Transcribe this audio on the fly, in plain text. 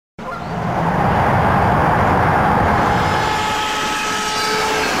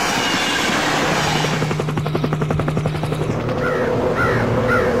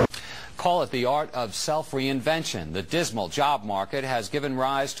start of self-reinvention. The dismal job market has given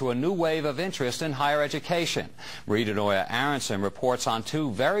rise to a new wave of interest in higher education. DeNoia Aronsohn reports on two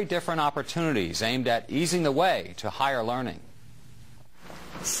very different opportunities aimed at easing the way to higher learning.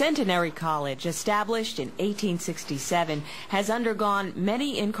 Centenary College, established in 1867, has undergone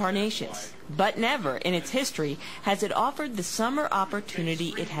many incarnations, but never in its history has it offered the summer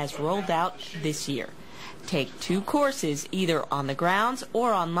opportunity it has rolled out this year. Take 2 courses either on the grounds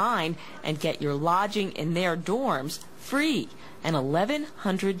or online and get your lodging in their dorms free, an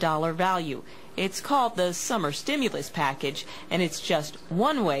 $1,100 value. It's called the Summer Stimulus Package, and it's just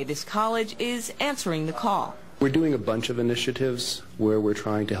one way this college is answering the call. We're doing a bunch of initiatives where we're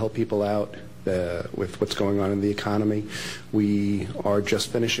trying to help people out with what's going on in the economy. We are just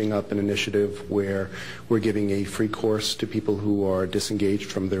finishing up an initiative where we're giving a free course to people who are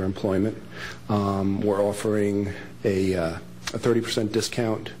disengaged from their employment. We're offering a 30%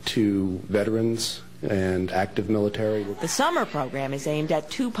 discount to veterans and active military. The summer program is aimed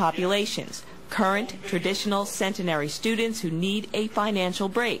at 2 populations: current traditional centenary students who need a financial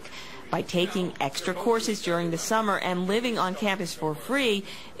break. By taking extra courses during the summer and living on campus for free,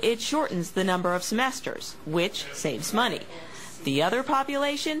 it shortens the number of semesters, which saves money. The other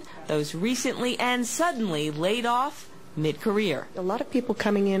population, those recently and suddenly laid off mid-career. A lot of people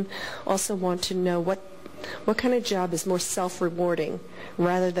coming in also want to know what kind of job is more self-rewarding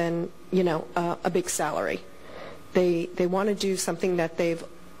rather than, a big salary. They want to do something that they've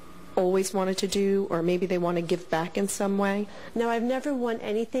always wanted to do, or maybe they want to give back in some way. No, I've never won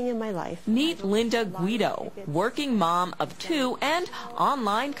anything in my life. Meet Linda Guido, working mom of 2 and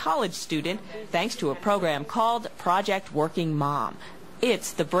online college student, thanks to a program called Project Working Mom.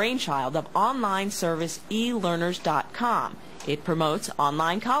 It's the brainchild of online service elearners.com. It promotes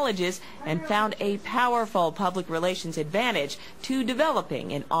online colleges and found a powerful public relations advantage to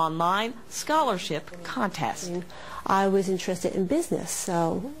developing an online scholarship contest. I was interested in business,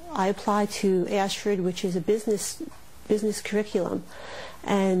 so I applied to Ashford, which is a business curriculum,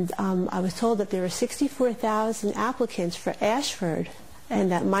 and I was told that there were 64,000 applicants for Ashford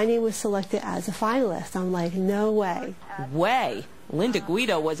and that my name was selected as a finalist. I'm like, no way. Way. Linda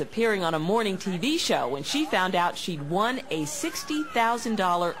Guido was appearing on a morning TV show when she found out she'd won a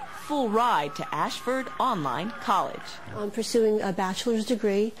 $60,000 full ride to Ashford Online College. I'm pursuing a bachelor's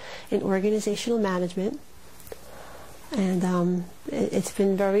degree in organizational management, and it's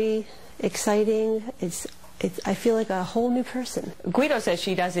been very exciting. I feel like a whole new person. Guido says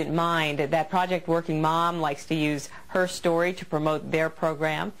she doesn't mind that Project Working Mom likes to use her story to promote their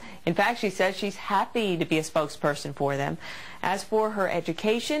program. In fact, she says she's happy to be a spokesperson for them. As for her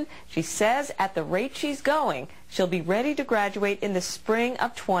education, she says at the rate she's going, she'll be ready to graduate in the spring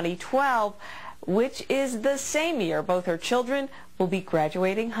of 2012, which is the same year both her children will be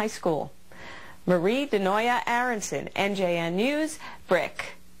graduating high school. DeNoia Aronsohn, NJN News,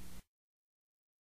 Brick.